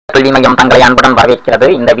கல்வி மையம் தங்களை அன்புடன் வரவேற்கிறது.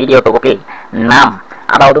 இந்த வீடியோ தொகுப்பில் நாம்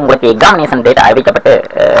உங்களுக்கு எக்ஸாமினேஷன் டேட் அறிவிக்கப்பட்டு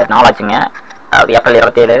நாளாச்சுங்க. அது ஏப்ரல்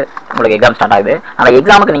 27 உங்களுக்கு எக்ஸாம் ஸ்டார்ட் ஆகுது. அந்த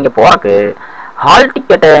எக்ஸாமுக்கு நீங்கள் போகிறக்கு ஹால்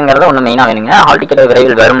டிக்கெட்டுங்கிறத ஒன்று மெயினாக வேணுங்க. ஹால் டிக்கெட்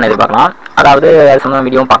விரைவில் வரும்னு எதிர்பார்க்கலாம். அதாவது சொந்த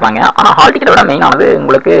வீடியோவும் பார்க்கலாங்க. ஆனால் ஹால் டிக்கெட்டை விட மெயினானது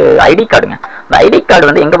உங்களுக்கு ஐடி கார்டுங்க. இந்த ஐடி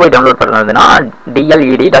கார்டு எங்கே போய் டவுன்லோட் பண்ணுறதுன்னா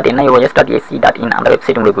dled.nis.ac.in அந்த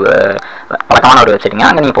வெப்சைட் உங்களுக்கு பழக்கமான ஒரு வெப்சைட்டுங்க.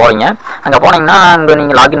 அங்கே நீங்கள் போகிறீங்க. அங்கே போனீங்கன்னா அங்கே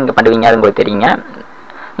நீங்கள் லாகின் பண்ணுவீங்க. அது உங்களுக்கு தெரியுங்க.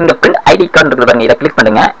 இங்கே பிரிண்ட் ஐடி கார்டு இருக்குது பாருங்க. இதை கிளிக்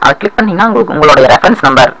பண்ணுங்கள். அதை கிளிக் பண்ணிங்கன்னா உங்களுடைய ரெஃபரன்ஸ்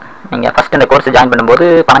நம்பர் நீங்கள் ஃபஸ்ட் இந்த கோர்ஸ் ஜாயின் பண்ணும்போது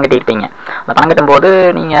பணம் கட்டியிருப்பீங்க. அந்த பணம் கட்டும்போது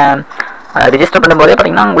நீங்கள் ரிஜிஸ்டர் பண்ணும்போதே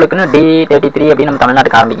பார்த்தீங்கன்னா உங்களுக்கு D33 அப்படின்னு நம்ம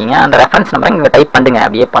தமிழ்நாட்டுக்கு ஆரம்பிக்கிங்க. அந்த ரெஃபரன்ஸ் நம்பரை இங்கே டைப் பண்ணுங்க.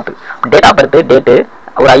 அப்படியே பார்த்து டேட் ஆஃப் பர்த் டேட்டு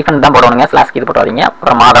ஒரு ஐஃபன் தான் போடுவாங்க. ஸ்லாஸ்க்கு இது போட்டு வரீங்க.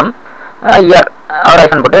 அப்புறம் மாதம் இயர் ஒரு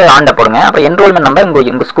ஐஃபன் போட்டு ஆண்டை போடுங்க. அப்புறம் என்ரோல்மெண்ட் நம்பர்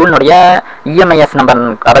உங்கள் ஸ்கூலினுடைய இஎம்ஐஎஸ் நம்பர்,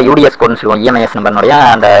 அதாவது யூடிஎஸ் கோடுன்னு சொல்லுவோம். இஎம்ஐஎஸ் நம்பர்னுடைய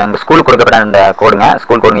அந்த உங்கள் ஸ்கூலுக்கு கொடுக்கப்பட்ட அந்த கோடுங்க.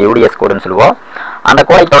 ஸ்கூல் கோடுங்க யூடிஎஸ் கோடுன்னு சொல்லுவோம். அந்த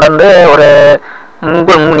கோடை தொடர்ந்து ஒரு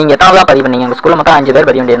நீங்கள் எத்தனாவது பதிவு பண்ணீங்க. உங்கள் ஸ்கூலில் மொத்தம் 5 பேர்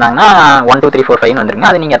பதிவு பண்ணியிருந்தாங்கன்னா 1 2 3 4 5 வந்துருங்க.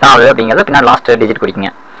 அது நீங்கள் எத்தனாவது அப்படிங்கிறது பின்னாடி லாஸ்ட் டிஜிட் குடிக்குங்க.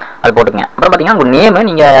 அது போட்டுங்க. அப்புறம் பார்த்தீங்கன்னா உங்கள் நேமு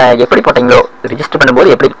நீங்கள் எப்படி போட்டீங்களோ ரிஜிஸ்டர்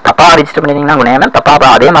பண்ணும்போது எப்படி தப்பாக ரிஜிஸ்டர் பண்ணிட்டீங்கன்னா உங்கள் நேமு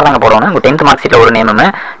தப்பாக அதே மாதிரி தாங்க போடணும். உங்கள் 10th மார்க் ஷீட்டில் ஒரு நேமும்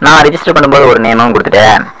நான் ரிஜிஸ்டர் பண்ணும்போது ஒரு நேமும்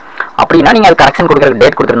கொடுத்துட்டேன் அப்படின்னா நீங்கள் அது கரெக்ஷன் கொடுக்குறதுக்கு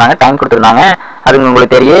டேட் கொடுத்துருந்தாங்க, டைம் கொடுத்துருந்தாங்க. அது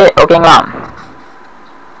உங்களுக்கு தெரியும். ஓகேங்களா?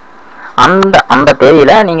 அந்த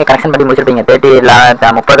தேதியில் நீங்கள் கரெக்ஷன் பண்ணி முடிச்சிருப்பீங்க.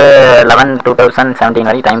 30/11/2017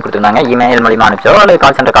 வரைக்கும் டைம் கொடுத்துருந்தாங்க. இமெயில் மூலியமாக அனுப்பிச்சோ அல்லது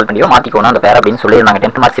கால் சென்டர் கால் பண்ணியோ மாற்றிக்கணும் அந்த பேர் அப்படின்னு சொல்லியிருந்தாங்க.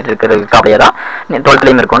 10th மார்க் ஷீட் இருக்கிறதுக்கு அப்படியே தான்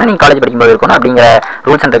 12th இருக்கணும். நீங்கள் காலேஜ் படிக்கும்போது இருக்கணும் அப்படிங்கிற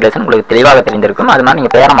ரூல்ஸ் அண்ட் ரெகுலேஷன் உங்களுக்கு தெளிவாக தெரிந்திருக்கும். அது மாதிரி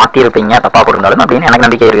நீங்கள் பேரை மாற்றிருப்பீங்க தப்பாக போட்டிருந்தாலும் அப்படின்னு எனக்கு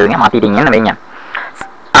நம்பிக்கை இருக்குதுங்க. மாற்றிட்டீங்கன்னு வைங்க.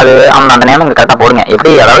 அது அந்த நேம் உங்களுக்கு கரெக்டாக போடுங்க.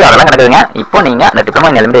 எப்படி அதாவது அதெல்லாம் கிடக்குதுங்க. இப்போ நீங்கள் அந்த டிப்ளமோ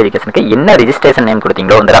இன் எலிமெண்டரி எஜுகேஷனுக்கு என்ன ரிஜிஸ்ட்ரேஷன் நேம்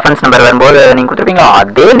கொடுத்தீங்களோ இந்த ரெஃபரன்ஸ் நம்பர் வரும்போது நீங்கள் கொடுத்துருப்பீங்களோ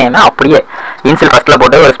அதே நேமை அப்படியே இன்சில் ஃபர்ஸ்ட்டில்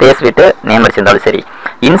போட்டு ஒரு ஸ்பேஸ் விட்டு நேம் அடிச்சிருந்தாலும் சரி.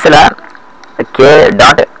 இன்சில் K.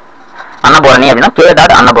 அன்னபூரணி அப்படின்னா K.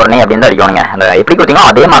 அன்னபூரணி அப்படின்னு தான் அடிக்கணுங்க. அந்த எப்படி கொடுத்தீங்களோ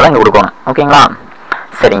அதே மாதிரி தான் இங்கே கொடுக்கணும். ஓகேங்களா?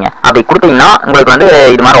 சரிங்க. அப்படி கொடுத்தீங்கன்னா உங்களுக்கு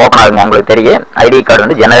இது மாதிரி ஓப்பன் ஆகுங்க. உங்களுக்கு தெரியும் ஐடி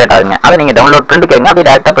கார்டு ஜெனரேட் ஆகுங்க. அதை நீங்கள் டவுன்லோட் பிரிண்ட் கேட்குங்க. அப்படியே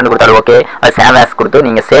டேரெக்டாக பிரிண்ட் கொடுத்தாலும் ஓகே. அது சேவ் ஆஸ் கொடுத்து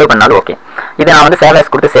நீங்கள் சேவ் பண்ணாலும் ஓகே. இதை நான் சேவ்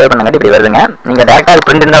ஆஸ் கொடுத்து சேவ் பண்ணுங்க. இப்படி வருதுங்க. நீங்கள் டேரெக்டாக அது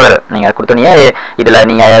பிரிண்ட் தான் வரும். நீங்கள் கொடுத்தோன்னே இதில்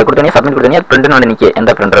நீங்கள் கொடுத்தோன்னே சப்மிட் கொடுத்தோன்னே பிரிண்ட்னு நிற்கி எந்த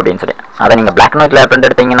பிரிண்டர் அப்படின்னு சொல்லி அதை நீங்கள் பிளாக் அண்ட் ஒயிட்டில் பிரிண்ட்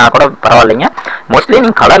எடுத்தீங்கன்னா கூட பரவாயில்லைங்க. மோஸ்ட்லி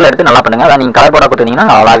நீங்கள் கலரில் எடுத்து நல்லா பண்ணுங்க. அதான் நீங்கள் கலர் போட கொடுத்தீங்கன்னா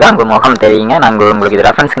அழகாக உங்கள் முகம் தெரியுங்க. நாங்கள் உங்களுக்கு இது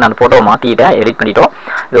ரெஃபரன்ஸ்க்கு நான் ஃபோட்டோவை மாற்றிட்டேன், எடிட் பண்ணிட்டோம்.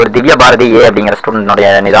 இது ஒரு திவ்ய பாரதி ஏ அப்படிங்கிற ஸ்டூடெண்டோடைய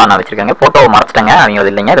நிதானம் வச்சிருக்காங்க. ஃபோட்டோவை மறைச்சிட்டாங்க. அவங்க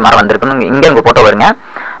இல்லைங்க இது மாதிரி வந்திருக்குன்னு இங்கே உங்கள் ஃபோட்டோ வருங்க.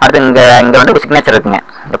 அடுத்து இங்கே ஒரு சிக்னேச்சர் இருக்குங்க.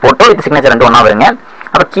 இந்த ஃபோட்டோ இது சிக்னேச்சர் 2 ஒன்றா வருங்க.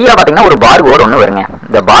 அப்புறம் கீழே பார்த்தீங்கன்னா ஒரு பார் கோடு ஒன்று வருங்க.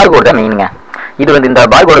 இந்த பார் கோடு தான் மெயினுங்க. இது இந்த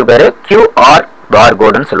பார் கோடு பேர் QR பார்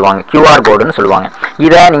கோடுன்னு சொல்லுவாங்க. QR கோடுன்னு சொல்லுவாங்க.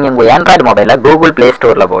 இதை நீங்கள் உங்கள் ஆண்ட்ராய்டு மொபைலில் கூகுள் பிளே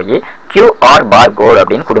ஸ்டோரில் போய் QR பார் கோடு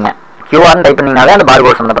அப்படின்னு கொடுங்க. QR டைப் பண்ணிங்கனாலே அந்த பார்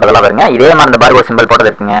கோடு சம்மந்தப்பட்டதெல்லாம் வருங்க. இதே மாதிரி அந்த பார் கோடு சிம்பிள்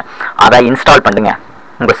போட்டது இருக்குங்க. அதை இன்ஸ்டால் பண்ணுங்க.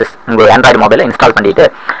 உங்கள் ஆண்ட்ராய்டு மொபைலில் இன்ஸ்டால் பண்ணிவிட்டு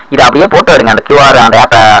இதை அப்படியே போட்டு வருங்க. அந்த QR அந்த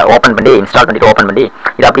ஆப்பை ஓப்பன் பண்ணி இன்ஸ்டால் பண்ணிவிட்டு ஓப்பன் பண்ணி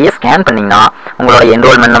இதை அப்படியே ஸ்கேன் பண்ணிங்கன்னா உங்களோட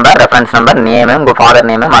enrolment number, reference number, name, உங்கள் father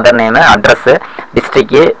name, mother name, address,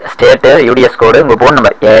 district, state, UDS கோடு, உங்கள் ஃபோன்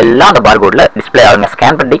நம்பர் எல்லாம் அந்த பார் கோடில் டிஸ்பிளே ஆகுங்க.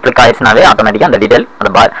 ஸ்கேன் பண்ணி கிளிக் ஆயிடுச்சுனாவே ஆட்டோமேட்டிக்காக அந்த டீட்டெயில் அந்த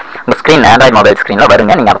உங்கள் ஸ்க்ரீன் ஆண்ட்ராய்டு மொபைல் ஸ்க்ரீனில்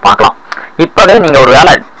வருங்க. நீங்கள் அதை பார்க்கலாம். இப்போவே நீங்கள் ஒரு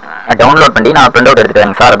வேலை டவுன்லோட் பண்ணி நான் பிரிண்ட் அவுட்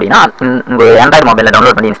எடுத்துக்கிறேங்க சார் அப்படின்னா உங்கள் ஆண்ட்ராய்டு மொபைலில்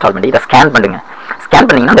டவுன்லோட் பண்ணி இன்ஸ்டால் பண்ணி இதை ஸ்கேன் பண்ணுங்க. ஸ்கேன்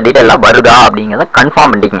பண்ணிங்கன்னா அந்த டீட்டெயிலாம் வருதா அப்படிங்கிறத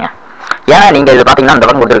கன்ஃபார்ம் பண்ணிக்கங்க. ஏன்னா நீங்கள் இது பார்த்தீங்கன்னா இந்த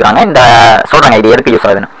பக்கம் கொடுத்துருக்காங்க. இந்த சொல்கிறாங்க இது எதுக்கு யூஸ்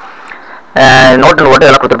ஆகுதுன்னு நோட்டு ஓட்டு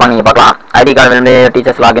இதெல்லாம் கொடுத்துருப்பாங்க. நீங்கள் பார்க்கலாம். ஐடி கார்டு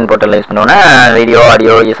டீச்சர்ஸ் லாகின் போர்ட்டலில் யூஸ் பண்ணுவோன்னா video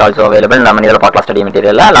audio is also available. நம்ம இதில் பார்க்கலாம். ஸ்டடி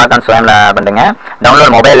மெட்டீரியலில் லாக் ஆன் ஸ்வயம்ல பண்ணுங்க.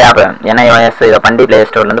 டவுன்லோட் மொபைல் ஆப் NIOS இதை பண்ணி ப்ளே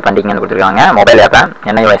ஸ்டோர்லேருந்து பண்ணிங்கன்னு கொடுத்துருக்காங்க. மொபைல் ஆப்பை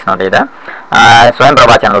NIOS நோட் இதை ஸ்வயம்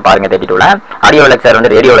பிரபா சேனல் பாருங்க. 32ல் ஆடியோ லெக்சர்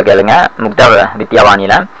ரேடியோவில் கேளுங்க. முக்தா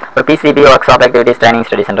வித்யாவாணியில் ஒரு PCP work shop activities training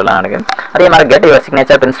study சென்டர்லாம் நடக்குது. அதே மாதிரி get your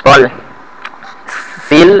signature principal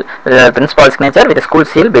seal principal signature with school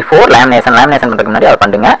seal before lamination பண்றதுக்கு முன்னாடி அதை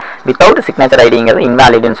பண்ணுங்க. without signature ஐடிங்கிறது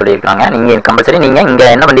invalid ன்னு சொல்லியிருக்காங்க. நீங்க கம்பல்சரி நீங்க இங்க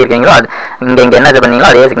என்ன பண்ணிருக்கீங்களோ அது இங்க என்ன பண்ணீங்களோ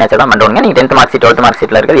அதே சிக்னேச்சர் தான் பண்ணுவீங்க. நீங்க 10th mark sheet 12th mark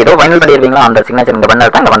ஷீட்ல இருக்கிறது ஏதோ ஃபைனல் பண்ணிருக்கீங்களோ அந்த சிக்னேச்சர் இங்க பண்ணா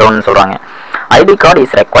தான் பண்ணுவீங்கன்னு சொல்றாங்க. ID card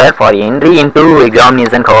is required for entry into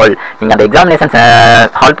examination hall. நீங்க அந்த எக்ஸாமினேஷன்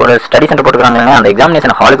ஹால் போற ஸ்டடி சென்டர் போட்டுருக்காங்க. அந்த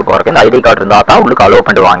எக்ஸாமினேஷன் ஹாலுக்கு போறதுக்கு இந்த ஐடி கார்டு இருந்தா தான் உங்களுக்கு அலோவ்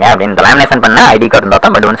பண்ணுவாங்க அப்படின்னு லேமினேஷன் பண்ண ஐடி கார்டு இருந்தா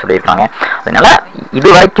தான் பண்ணுவேன்னு சொல்லியிருக்காங்க. அதனால இது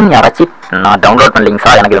வரைக்கும் யாராச்சும் நான் டவுன்லோட் பண்ணலீங்க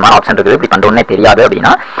சார் எனக்கு இது மாதிரி ஆப்ஷன் இருக்குது இப்படி பண்ணுறோன்னே தெரியாது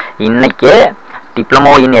அப்படின்னா இன்னைக்கே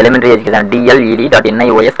diploma in elementary education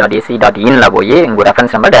dled.nios.ac.in போய் உங்கள்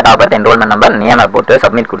reference number, date of birth, enrolment number, நேமை போட்டு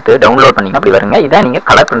சப்மிட் கொடுத்து டவுன்லோட் பண்ணிங்க அப்படி வருங்க. இதை நீங்கள்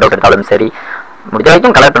கலர் பிரிண்ட் அவுட் எடுத்தாலும் சரி, முடிஞ்ச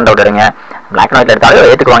வரைக்கும் கலர் பிரிண்ட் அவுட் எடுங்க. பிளாக் அண்ட் ஒயிட்ல எடுத்தாலும்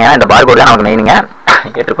ஏற்றுக்குவாங்க. இந்த பார் கோடு தான் நமக்கு மெயினுங்க,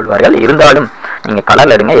 ஏற்றுக்கொள்வார்கள். இருந்தாலும் நீங்கள்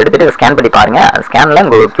கலரில் எடுங்க, எடுத்துகிட்டு ஸ்கேன் பண்ணி பாருங்கள். ஸ்கேனில்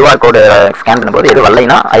உங்கள் QR கோடு ஸ்கேன் பண்ணும்போது எது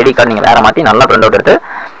வரலைன்னா ஐடி கார்டு நீங்கள் வேறு மாற்றி நல்லா பிரிண்ட் அவுட் எடுத்து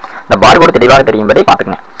இந்த பார் கோடு தெளிவாக தெரியும்படி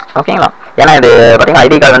பார்த்துக்குங்க. ஓகேங்களா. ஏன்னா இது பார்த்தீங்கன்னா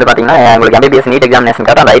ஐடி கார்டு வந்து பார்த்தீங்கன்னா உங்களுக்கு MBBS நீட் எக்ஸாமினேஷன்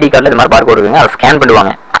கார்டு அந்த ஐடி கார்டில் இது மாதிரி பார்கோடு இருக்குங்க. அதை ஸ்கேன்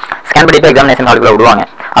பண்ணுவாங்க. ஸ்கேன் பண்ணிட்டு எக்ஸாமினேஷன் ஹாலுக்குள்ள விடுவாங்க.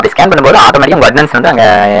 அப்படி ஸ்கேன் பண்ணும்போது ஆட்டோமேட்டிக்காக உங்கள் அட்டெண்டன்ஸ் வந்து அங்கே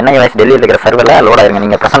NIOS டெல்லியில் இருக்கிற சர்வரில் லோட் ஆயிருங்க.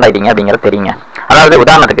 நீங்கள் ப்ரெசென்ட் ஆகிட்டீங்க அப்படிங்கிறது தெரியுங்க. அதாவது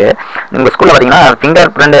உதாரணத்துக்கு உங்கள் ஸ்கூலில் பார்த்தீங்கன்னா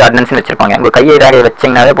ஃபிங்கர் பிரிண்ட் அட்டெண்டன்ஸ் வச்சிருப்பாங்க. உங்கள் கையை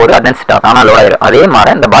வச்சிங்கனாவே போது அட்டெண்டன்ஸ் ஆனால் லோட் ஆயிரும். அதே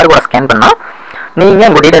மாதிரி இந்த பார்கோட ஸ்கேன் பண்ணால் நீங்கள்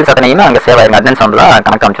உங்கள் டீடைல்ஸ் அத்தனையுமே அங்கே சேவ் ஆயிருங்க. அட்டெண்டன்ஸ் வந்து தான்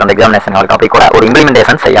கணக்கு அமைச்சிடும் அந்த எக்ஸாமினேஷன் ஹாலுக்கு. அப்படி கூட ஒரு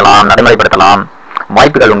இம்ப்ளிமெண்டேஷன் செய்யலாம், நடைமுறைப்படுத்தலாம்,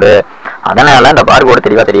 வாய்ப்புகள் உண்டு. அதனால இந்த பார்கோடு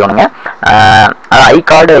தெளிவாக தெரியணுங்க. ஐ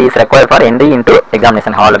card is require for entry into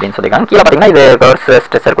examination hall அப்படின்னு சொல்லியிருக்காங்க. கீழே பார்த்தீங்கன்னா இது கோர்ஸ்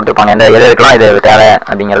ஸ்ட்ரெச்சர் கொடுத்துருப்பாங்க. இந்த எதுக்கெல்லாம் இது தேவை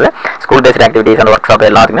அப்படிங்கிறது ஸ்கூல் பேஸ்ட் ஆக்டிவிட்டிஸ் அந்த ஒர்க் ஷாப்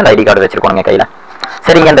எல்லாத்துக்குமே இந்த ஐடி கார்டு வச்சிருக்கோங்க கையில்.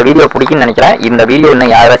 சரிங்க, இந்த வீடியோ பிடிக்குன்னு நினைக்கிறேன். இந்த வீடியோ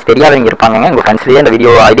இன்னும் யாராச்சும் தெரியாதவங்க இருப்பாங்க, உங்கள் ஃப்ரெண்ட்ஸ்லேயே இந்த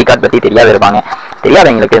வீடியோ ஐடி கார்டு பற்றி தெரியாத இருப்பாங்க.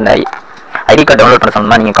 தெரியாதவங்களுக்கு இந்த ஐடி கார்டு டவுன்லோட் பண்ண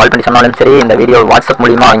சொன்னால் நீங்கள் கால் பண்ணி சொன்னாலும் சரி, இந்த வீடியோ வாட்ஸ்அப்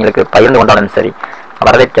மூலிமா அவங்களுக்கு பகிர்ந்து கொண்டாலும் சரி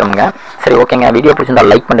வரவேற்கிறவங்க. சரி ஓகேங்க, வீடியோ பிடிச்சிருந்தா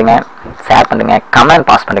லைக் பண்ணுங்கள், ஷேர் பண்ணுங்கள், கமெண்ட்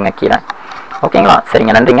பாஸ் பண்ணுங்கள் கீழே. ஓகேங்களா.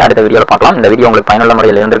 சரிங்க, நன்றிங்க. அடுத்த வீடியோவில் பார்க்கலாம். இந்த வீடியோ உங்களுக்கு பயனுள்ள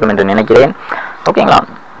முறையில் இருந்திருக்கும் என்று நினைக்கிறேன். ஓகேங்களா.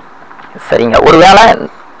 சரிங்க, ஒருவேளை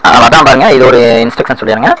அதான் பாருங்க, இது ஒரு இன்ஸ்ட்ரக்ஷன்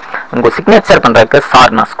சொல்லிடுங்க. உங்கள் சிக்னேச்சர் பண்ணுறதுக்கு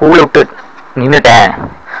சார் நான் ஸ்கூலை விட்டு நின்றுட்டேன்,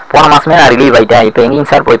 போன மாதமே நான் ரிலீவ் ஆகிட்டேன், இப்போ எங்கேயும்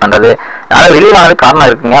சார் போய் பண்ணுறது. அதனால் ரிலீவ் ஆனதுக்கு காரணம்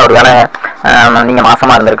இருக்குங்க. ஒரு வேளை நீங்கள்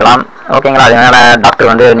மாசமாக இருந்திருக்கலாம். ஓகேங்களா. அதனால டாக்டர்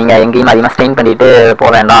வந்து நீங்கள் எங்கேயும் அதிகமாக ஸ்ட்ரெயின் பண்ணிட்டு போக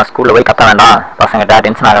வேண்டாம், ஸ்கூலில் போய் கத்த வேண்டாம், பசங்கிட்ட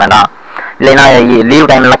டென்ஷன் ஆக வேண்டாம், இல்லைன்னா லீவ்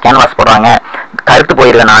டைம்லாம் கேன்வாஸ் போடுறாங்க, கருத்து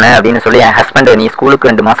போயிருவேன் நான் அப்படின்னு சொல்லி என் ஹஸ்பண்ட் நீ ஸ்கூலுக்கு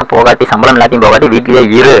 2 மாதம் போகாட்டி சம்பளம் எல்லாத்தையும் போகாட்டி வீட்டிலேயே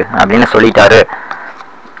இரு அப்படின்னு சொல்லிட்டாரு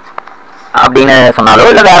அப்படின்னு சொன்னாலோ,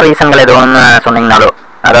 இல்லை வேறு ரீசன்கள் ஏதோ ஒன்று சொன்னீங்கனாலோ,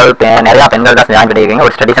 அதாவது நிறையா பெண்கள் தான் ஜாயின் பண்ணியிருக்கீங்க.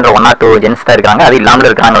 ஒரு ஸ்டடி சென்டர் 1 or 2 ஜென்ஸ் தான் இருக்காங்க, அது இல்லாமல்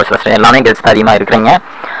இருக்கிறாங்க. ஒரு சில எல்லாமே கேர்ள்ஸ் தான் அதிகமாக இருக்கிறீங்க.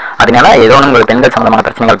 அதனால ஏதோ ஒன்று உங்களுக்கு பெண்கள் சம்பந்தமான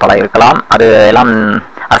பிரச்சனைகள் பல இருக்கலாம். அது எல்லாம்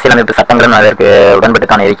அரசியலமைப்பு சட்டங்களும் அதற்கு உடன்பட்டு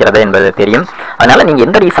தான் இருக்கிறது என்பது தெரியும். அதனால நீங்கள்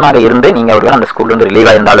எந்த ரீசனாக இருந்து நீங்கள் ஒருவேளை அந்த ஸ்கூல்ல வந்து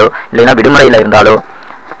ரிலீவாக இருந்தாலோ இல்லைன்னா விடுமுறையில் இருந்தாலோ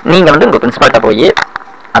நீங்கள் வந்து உங்கள் பிரின்சிபால்கிட்ட போய்,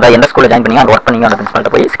 அதாவது எந்த ஸ்கூலில் ஜாயின் பண்ணி அங்கே ஒர்க் பண்ணீங்க அந்த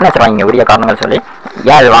பிரின்சிபால்கிட்ட போய் சிக்னேச்சர் வாங்கிங்க உரிய காரணங்கள் சொல்லி.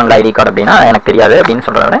 ஏன் இது வாங்கல ஐடி கார்டு அப்படின்னா எனக்கு தெரியாது அப்படின்னு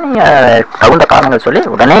சொல்கிறத நீங்கள் தகுந்த காரணங்கள் சொல்லி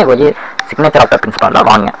உடனே போய் சிக்னேச்சர் ஆஃப் த பிரின்சிபாலில்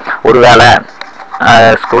வாங்க. ஒருவேளை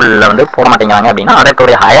ஸ்கூலில் வந்து போட மாட்டேங்கிறாங்க அப்படின்னா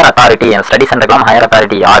அதற்குரிய higher authority, study சென்டருக்குலாம் higher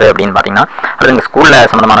authority யார் அப்படின்னு பார்த்தீங்கன்னா அது உங்கள் ஸ்கூலில்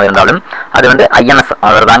சம்மந்தமானது இருந்தாலும் அது வந்து INS,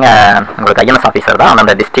 அவர் தாங்க உங்களுக்கு INS ஆஃபீஸர் தான்.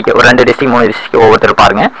 அந்த டிஸ்ட்ரிக்ட் ஒரு 2 டிஸ்ட்ரிக்ட் 3 டிஸ்ட்ரிக்ட் ஒவ்வொருத்தர்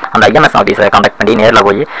பாருங்க. அந்த INS ஆஃபீஸரை கான்டாக்ட் பண்ணி நேரில்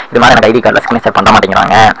போய் இது மாதிரி எனக்கு ஐடி கார்டில் சிக்னேச்சர் பண்ண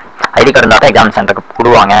மாட்டேங்கிறாங்க, ஐடி கார்டு இருந்தால் தான் எக்ஸாம் சென்டருக்கு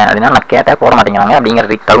போடுவாங்க, அதனால நான் கேட்டேன் போட மாட்டேங்கிறாங்க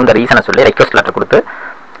அப்படிங்கிறது தகுந்த ரீசனை சொல்லி ரெக்வஸ்ட் லெட்டர் கொடுத்து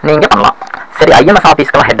நீங்கள் பண்ணலாம். சரி, INS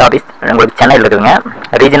ஆஃபீஸ்க்கெல்லாம் ஹெட் ஆஃபீஸ் உங்களுக்கு சென்னையில் இருக்குதுங்க,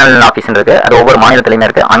 ரீஜனல் ஆஃபீஸ் இருக்குது, அது ஒவ்வொரு மாநிலத்திலையுமே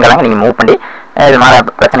இருக்குது. அங்கே தாங்க நீங்கள் மூவ் பண்ணி இது மாதிரி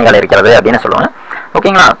பிரச்சனைகள் இருக்கிறது அப்படின்னு சொல்லுவாங்க.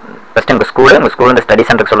 ஓகேங்களா. ஃபஸ்ட்டு உங்கள் ஸ்கூல் இந்த ஸ்டடி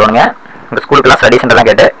சென்டருக்கு சொல்லுவாங்க. உங்கள் ஸ்கூலுக்குலாம் ஸ்டடி சென்டர்லாம்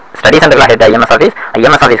கேட்டு ஸ்டடி சென்டர்லாம் ஹெட் INS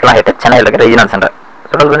ஆஃபீஸ்க்கெலாம் ஹெட் சென்னையில் இருக்கிற ரீஜனல் சென்டர்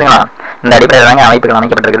சொல்கிறது புரியுங்களா. இந்த அடிப்படையில் தாங்க அமைப்புகள்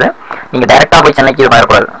அமைக்கப்பட்டிருக்குது. நீங்கள் டேரெக்டாக போய் சென்னைக்கு இது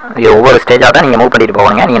போயிடக்கூடாது. இது ஒவ்வொரு ஸ்டேஜாக தான் நீங்கள் மூவ் பண்ணிட்டு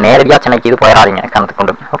போவாங்க. நீங்கள் நேரடியாக சென்னைக்கு இது போயிடாதீங்க கணக்கு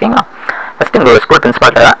கொண்டு. ஓகேங்களா. ஃபஸ்ட்டு உங்கள் ஸ்கூல்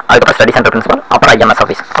பிரின்சிபால்கிட்ட, அதுக்கப்புறம் ஸ்டடி சென்டர் பிரின்சிபால், அப்புறம் INS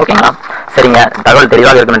ஆஃபீஸ். ஓகேங்களா. சரிங்க, தகவல்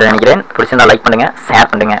தெளிவாக இருக்கும் என்று நினைக்கிறேன். பிடிச்சிருந்தா லைக் பண்ணுங்கள், ஷேர்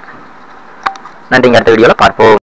பண்ணுங்கள். நன்றிங்க. அடுத்த வீடியோவில் பார்ப்போம்.